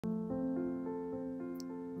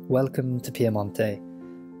Welcome to Piemonte,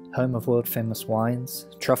 home of world-famous wines,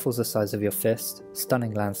 truffles the size of your fist,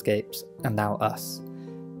 stunning landscapes, and now us.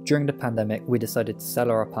 During the pandemic, we decided to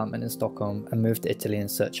sell our apartment in Stockholm and move to Italy in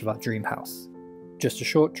search of our dream house. Just a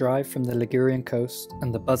short drive from the Ligurian coast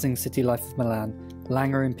and the buzzing city life of Milan,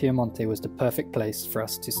 Langer in Piemonte was the perfect place for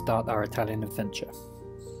us to start our Italian adventure.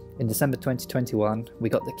 In December 2021, we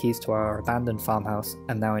got the keys to our abandoned farmhouse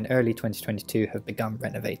and now in early 2022 have begun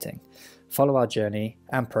renovating. Follow our journey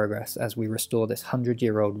and progress as we restore this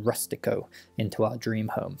 100-year-old rustico into our dream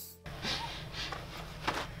home.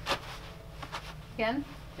 Again?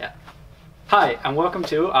 Yeah. Hi, and welcome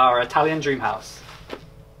to our Italian dream house.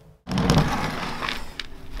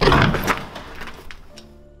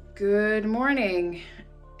 Good morning.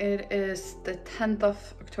 It is the 10th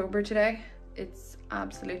of October today. It's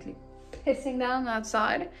absolutely pissing down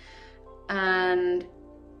outside and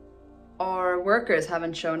our workers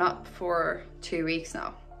haven't shown up for 2 weeks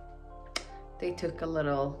now. They took a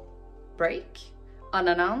little break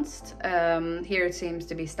unannounced. Here it seems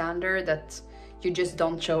to be standard that you just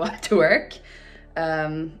don't show up to work.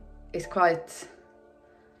 It's quite,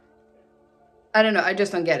 I don't know, I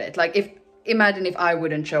just don't get it. Like, imagine if I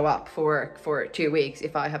wouldn't show up for work for 2 weeks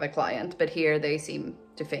if I have a client, but here they seem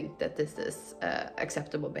to think that this is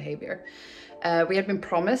acceptable behavior. We had been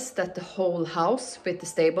promised that the whole house with the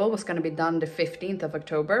stable was going to be done the 15th of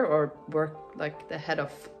October, or work like the head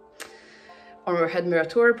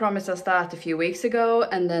murator promised us that a few weeks ago,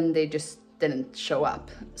 and then they just didn't show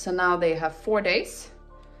up. So now they have 4 days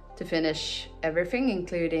to finish everything,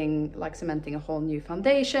 including like cementing a whole new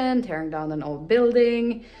foundation, tearing down an old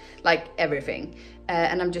building, like everything.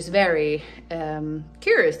 And I'm just very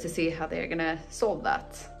curious to see how they're gonna solve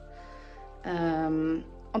that.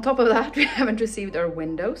 On top of that, we haven't received our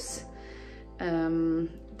windows.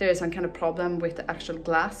 There is some kind of problem with the actual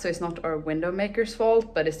glass, so it's not our window maker's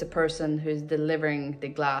fault, but it's the person who's delivering the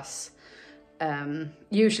glass.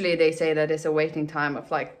 Usually they say that it's a waiting time of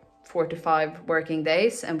like 4 to 5 working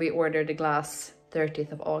days, and we ordered the glass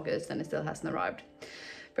 30th of August and it still hasn't arrived.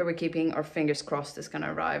 But we're keeping our fingers crossed it's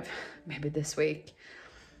gonna arrive maybe this week.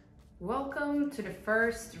 Welcome to the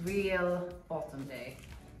first real autumn day.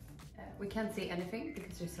 We can't see anything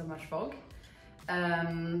because there's so much fog.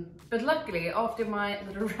 But luckily, after my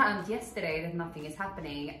little rant yesterday that nothing is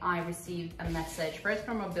happening, I received a message first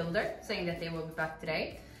from a builder saying that they will be back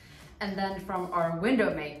today, and then from our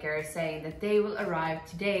window maker saying that they will arrive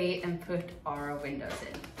today and put our windows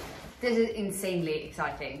in. This is insanely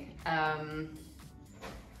exciting.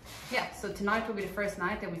 Yeah, so tonight will be the first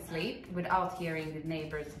night that we sleep without hearing the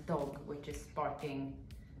neighbor's dog, which is barking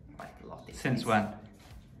quite a lot. Since when?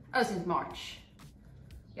 Oh, since March.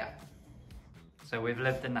 Yeah. So we've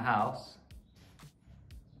lived in the house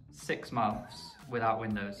 6 months without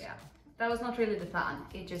windows. Yeah, that was not really the plan.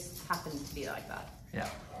 It just happened to be like that. Yeah.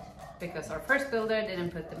 Because our first builder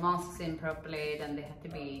didn't put the masks in properly, then they had to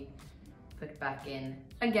be put back in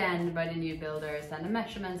again by the new builders, and the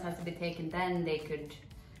measurements had to be taken, then they could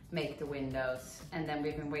make the windows. And then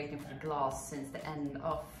we've been waiting for the glass since the end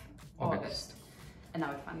of August. And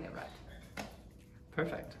now it finally arrived.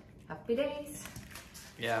 Perfect. Happy days.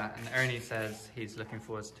 Yeah, and Ernie says he's looking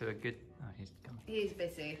forward to a good... Oh, he's gone. He's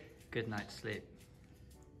busy. Good night's sleep.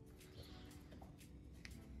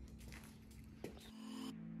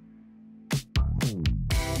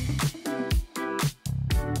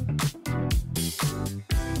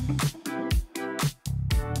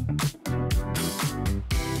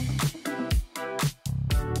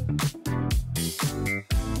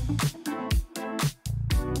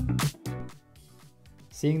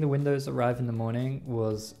 Seeing the windows arrive in the morning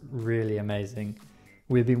was really amazing.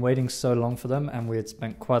 We've been waiting so long for them, and we had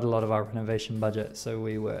spent quite a lot of our renovation budget, so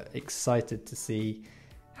we were excited to see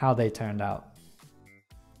how they turned out.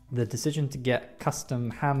 The decision to get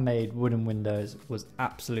custom handmade wooden windows was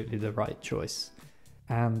absolutely the right choice,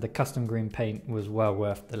 and the custom green paint was well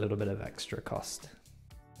worth the little bit of extra cost.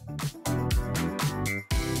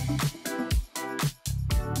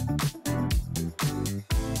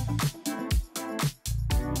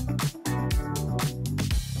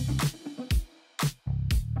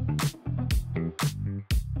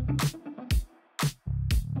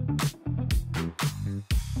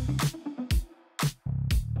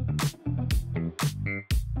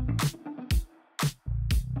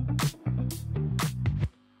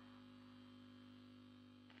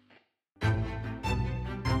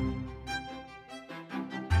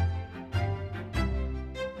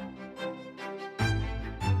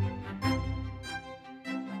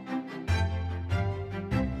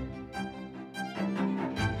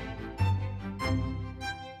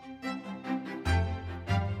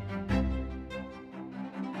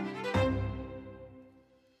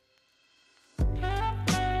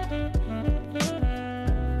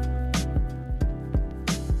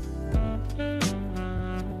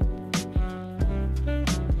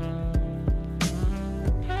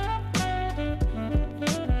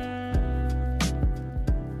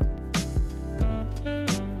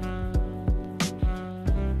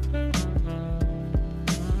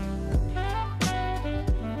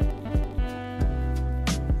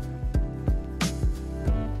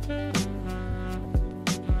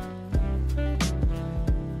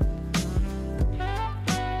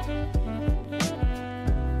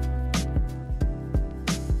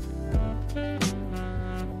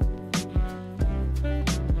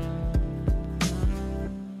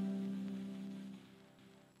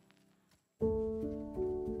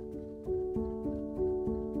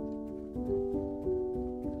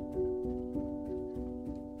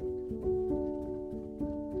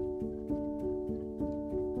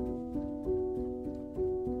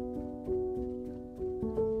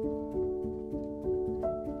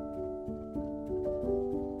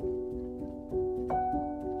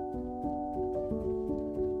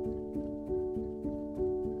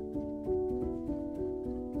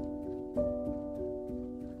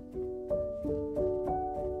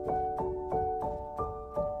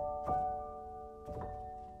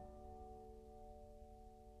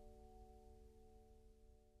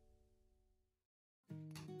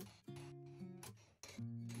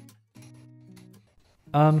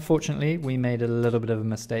 Unfortunately, we made a little bit of a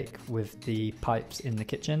mistake with the pipes in the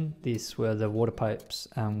kitchen. These were the water pipes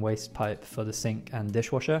and waste pipe for the sink and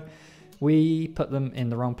dishwasher. We put them in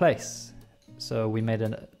the wrong place. So we made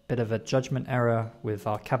a bit of a judgment error with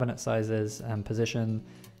our cabinet sizes and position,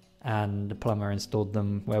 and the plumber installed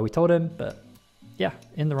them where we told him, but yeah,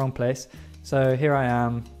 in the wrong place. So here I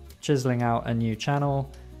am chiseling out a new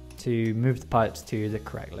channel to move the pipes to the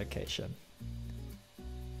correct location.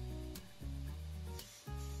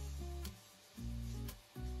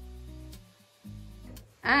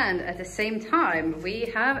 And at the same time, we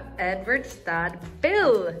have Edward's dad,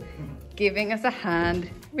 Bill, giving us a hand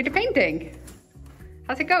with the painting.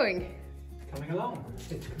 How's it going? Coming along.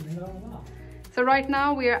 It's coming along well. So right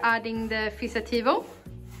now we are adding the Fissativo,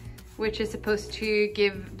 which is supposed to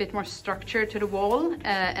give a bit more structure to the wall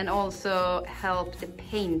and also help the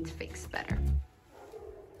paint fix better.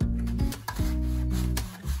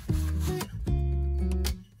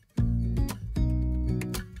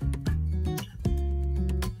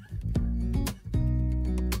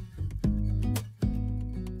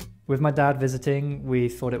 With my dad visiting, we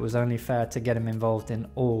thought it was only fair to get him involved in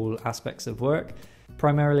all aspects of work.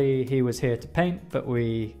 Primarily, he was here to paint, but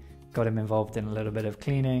we got him involved in a little bit of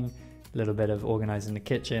cleaning, a little bit of organizing the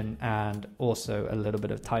kitchen, and also a little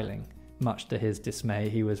bit of tiling. Much to his dismay,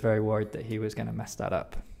 he was very worried that he was going to mess that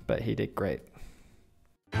up, but he did great.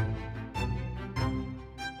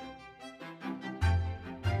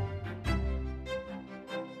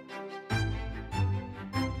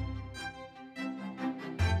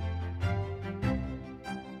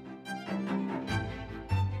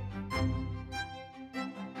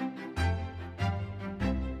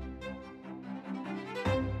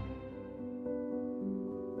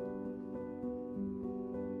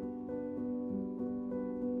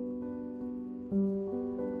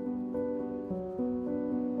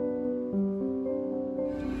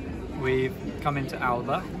 We've come into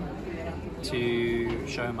Alba to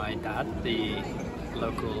show my dad the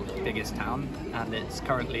local biggest town, and it's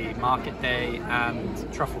currently market day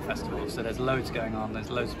and truffle festival, so there's loads going on, there's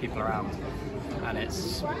loads of people around, and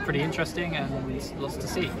it's pretty interesting and lots to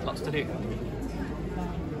see, lots to do.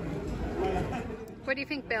 What do you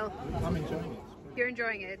think, Bill? I'm enjoying it. You're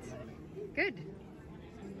enjoying it? Good.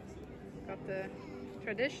 Got the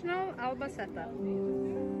traditional Alba setup.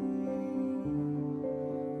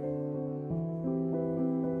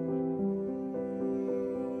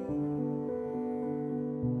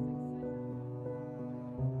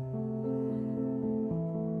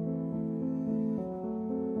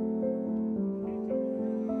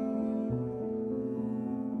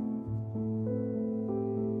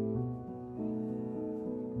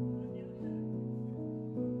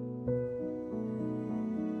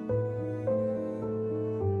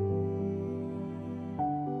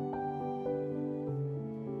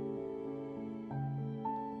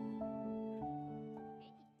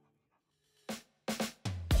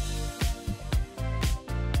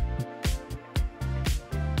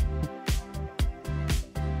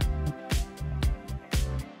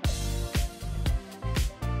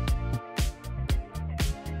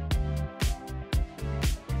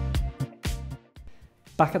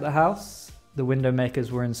 Back at the house, the window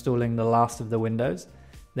makers were installing the last of the windows.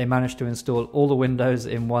 They managed to install all the windows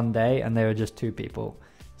in one day, and they were just 2 people.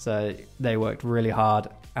 So they worked really hard,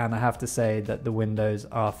 and I have to say that the windows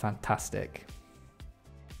are fantastic.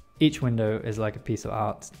 Each window is like a piece of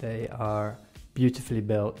art. They are beautifully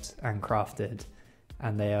built and crafted,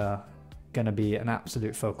 and they are going to be an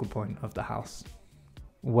absolute focal point of the house.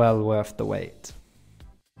 Well worth the wait.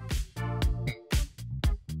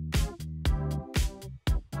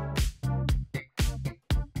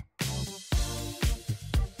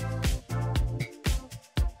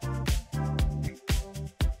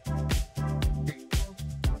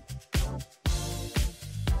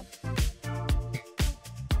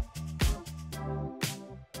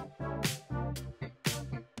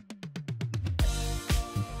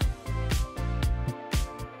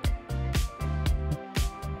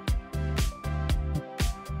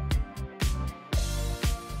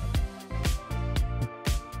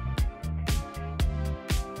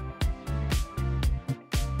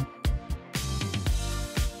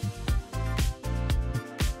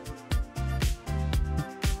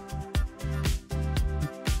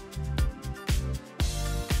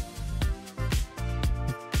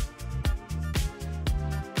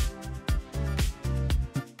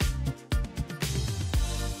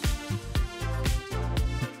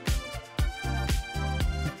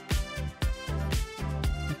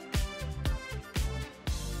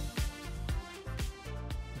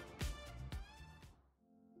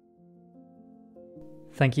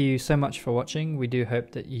 Thank you so much for watching. We do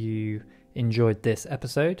hope that you enjoyed this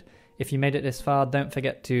episode. If you made it this far, don't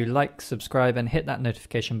forget to like, subscribe and hit that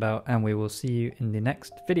notification bell, and we will see you in the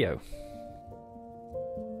next video.